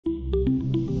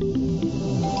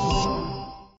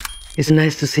It's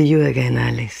nice to see you again,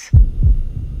 Alice.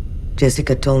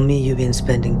 Jessica told me you've been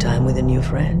spending time with a new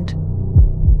friend.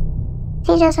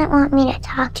 He doesn't want me to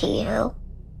talk to you.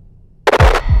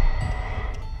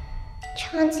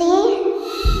 Chauncey?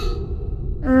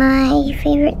 My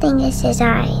favorite thing is his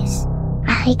eyes.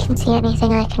 I can see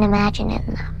anything I can imagine in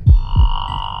them.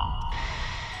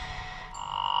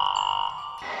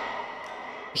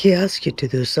 He asked you to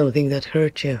do something that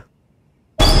hurt you.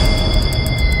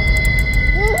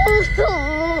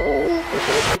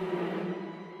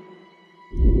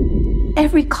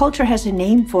 Every culture has a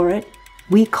name for it.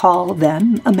 We call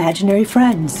them imaginary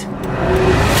friends.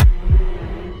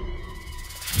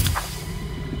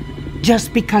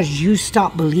 Just because you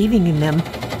stop believing in them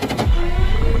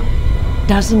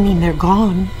doesn't mean they're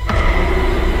gone.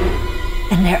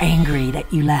 And they're angry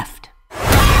that you left.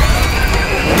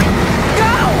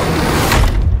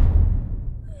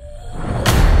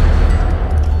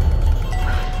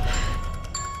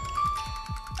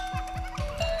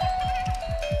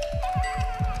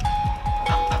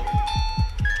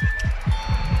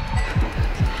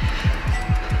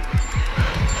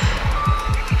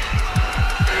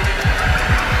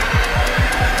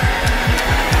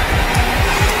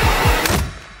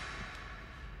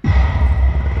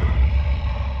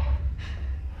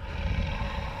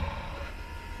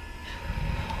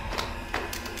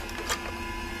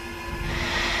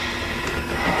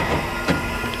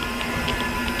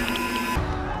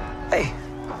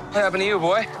 What happened to you,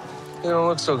 boy? You don't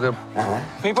look so good.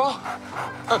 Meatball?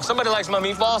 Look, somebody likes my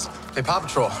meatballs. Hey, Paw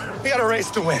Patrol, we got a race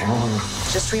to win.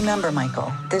 Just remember,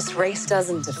 Michael, this race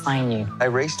doesn't define you. I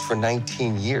raced for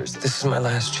 19 years. This is my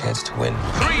last chance to win. 3,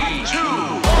 2,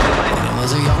 1. I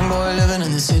was a young boy living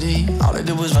in the city. All I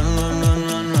did was run, run, run,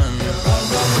 run,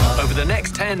 run. Over the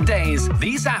next 10 days,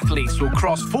 these athletes will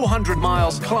cross 400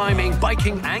 miles climbing,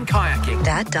 biking, and kayaking.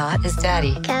 That dot is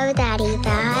Daddy. Go, Daddy,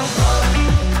 Dad.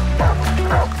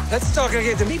 That's the dog I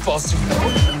gave the meatballs to.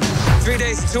 3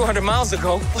 days and 200 miles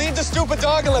ago. Leave the stupid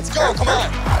dog and let's go. Come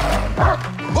on.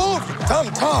 Move,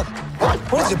 Tom.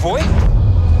 What is it, boy?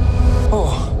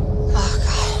 Oh,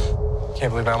 God.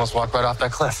 Can't believe I almost walked right off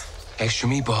that cliff. Extra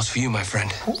meatballs for you, my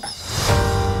friend.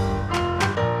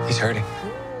 He's hurting.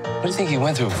 What do you think he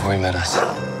went through before he met us?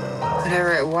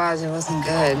 Whatever it wasn't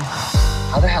good.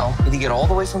 How the hell did he get all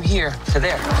the way from here to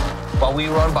there while we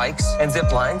were on bikes and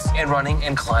zip lines and running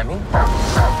and climbing?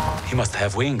 He must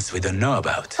have wings we don't know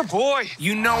about. Boy,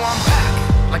 you know I'm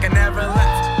back like I never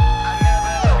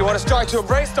left. You want to start to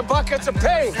embrace the buckets of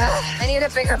pain? I need a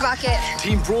bigger bucket.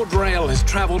 Team Broad Rail has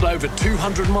traveled over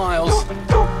 200 miles,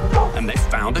 and they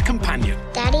found a companion.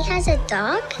 Daddy has a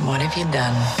dog? What have you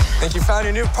done? Think you found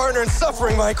your new partner in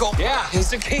suffering, Michael? Yeah, he's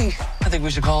the king. I think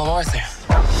we should call him Arthur.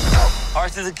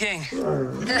 Arthur the King.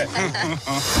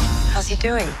 How's he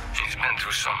doing? He's been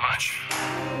through so much.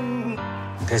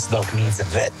 This dog needs a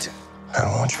vet. I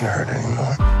don't want you to hurt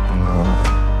anymore.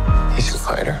 No. He's a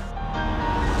fighter.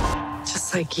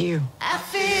 Just like you. I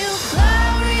feel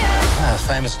glorious.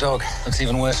 Famous dog. Looks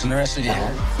even worse than the rest of you.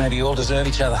 Maybe you all deserve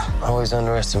each other. Always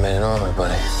underestimating armor,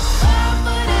 buddy.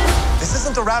 This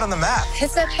isn't the route on the map.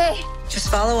 It's okay. Just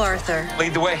follow Arthur.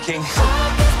 Lead the way, King.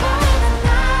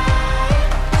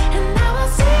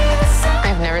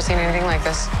 I've never seen anything like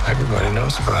this. Everybody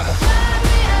knows about it.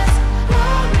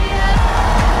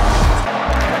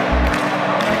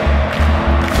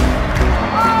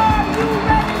 Are you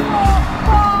ready for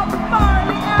Bob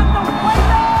Marley and the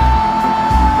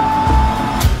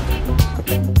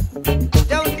Wailers?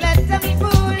 Don't let them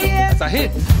fool you. It's a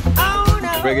hit. Oh, no.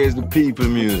 Reggae is the people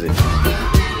music.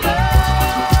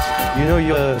 You know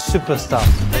you're a superstar.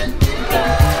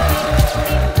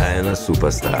 I am a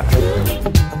superstar.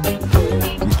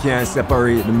 You can't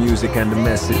separate the music and the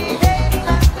message.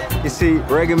 You see,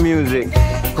 reggae music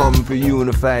come to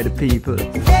unify the people.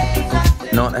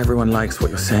 Not everyone likes what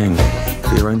you're saying.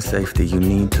 For your own safety, you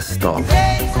need to stop.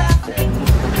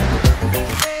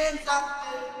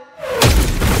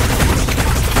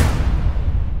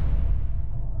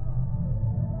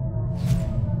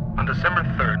 On December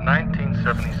 3rd,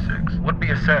 1976, would-be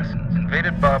assassins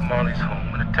invaded Bob Marley's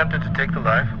home and attempted to take the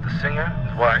life of the singer,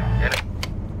 his wife, and...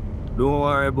 Don't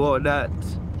worry about that.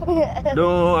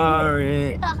 Don't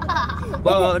worry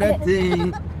about a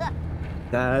thing.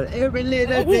 That every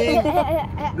little thing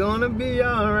gonna be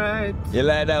alright. You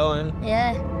like that one?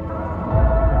 Yeah.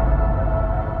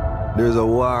 There's a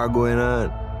war going on.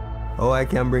 Oh, I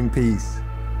can't bring peace.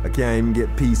 I can't even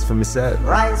get peace for myself.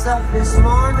 Rise up this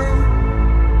morning,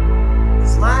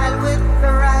 smile with the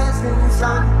rising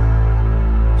sun.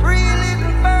 3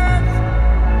 little birds,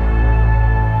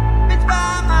 it's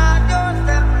by my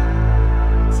doorstep.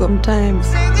 Sometimes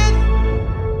Singing,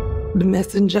 The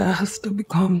messenger has to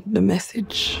become the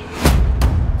message.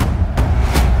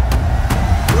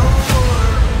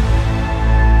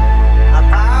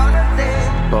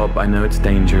 Bob, I know it's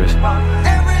dangerous,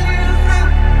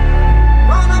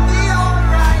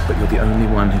 but you're the only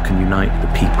one who can unite the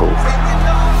people.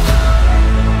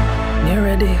 You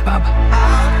ready, Bob?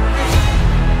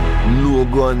 No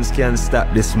guns can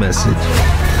stop this message.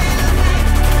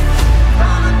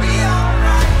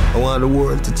 I want the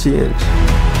world to change.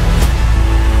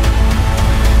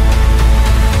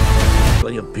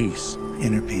 Play of peace.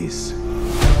 Inner peace.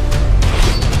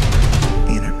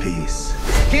 Inner peace.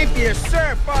 Keep your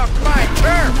surf off my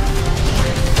turf!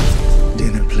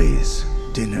 Dinner, please.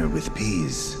 Dinner with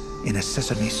peas in a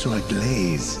sesame soy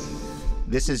glaze.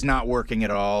 This is not working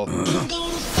at all.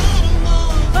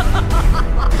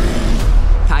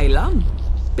 Tai Lung,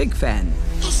 big fan.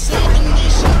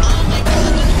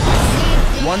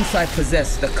 Once I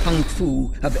possess the kung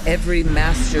fu of every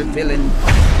master villain,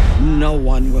 no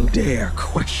one will dare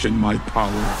question my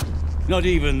power. Not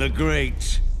even the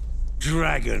great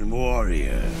Dragon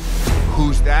Warrior.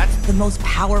 Who's that? The most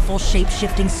powerful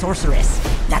shape-shifting sorceress,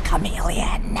 the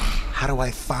Chameleon. How do I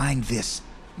find this,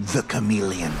 the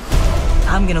Chameleon?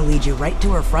 I'm gonna lead you right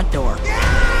to her front door.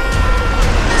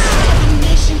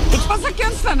 It was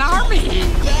against an army!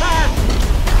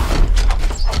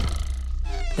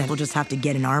 Then we'll just have to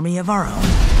get an army of our own.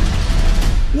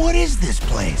 What is this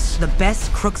place? The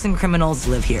best crooks and criminals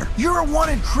live here. You're a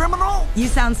wanted criminal? You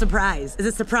sound surprised. Is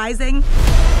it surprising?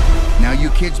 Now you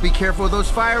kids be careful of those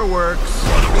fireworks.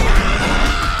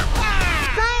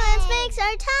 Violence makes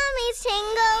our tummies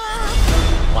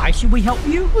tingle. Why should we help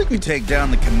you? We can take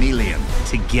down the Chameleon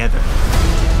together.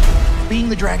 Being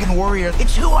the Dragon Warrior,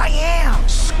 it's who I am.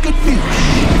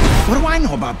 Skitfish. What do I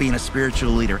know about being a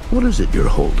spiritual leader? What is it you're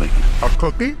holding? A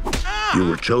cookie? You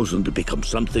were chosen to become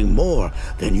something more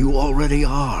than you already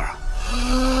are.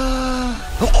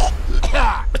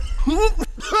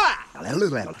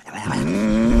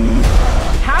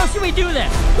 How should we do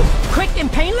this? Quick and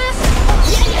painless?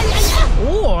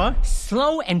 Or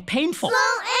slow and painful?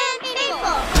 Slow and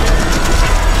painful.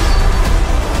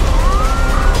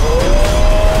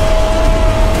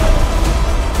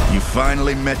 You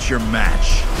finally met your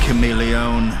match,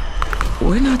 Chameleon.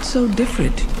 We're not so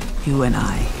different, you and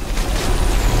I.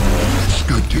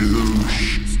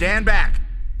 Skadoosh. Stand back.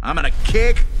 I'm gonna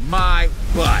kick my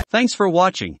butt. Thanks for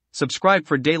watching. Subscribe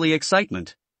for daily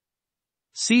excitement.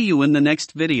 See you in the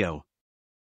next video.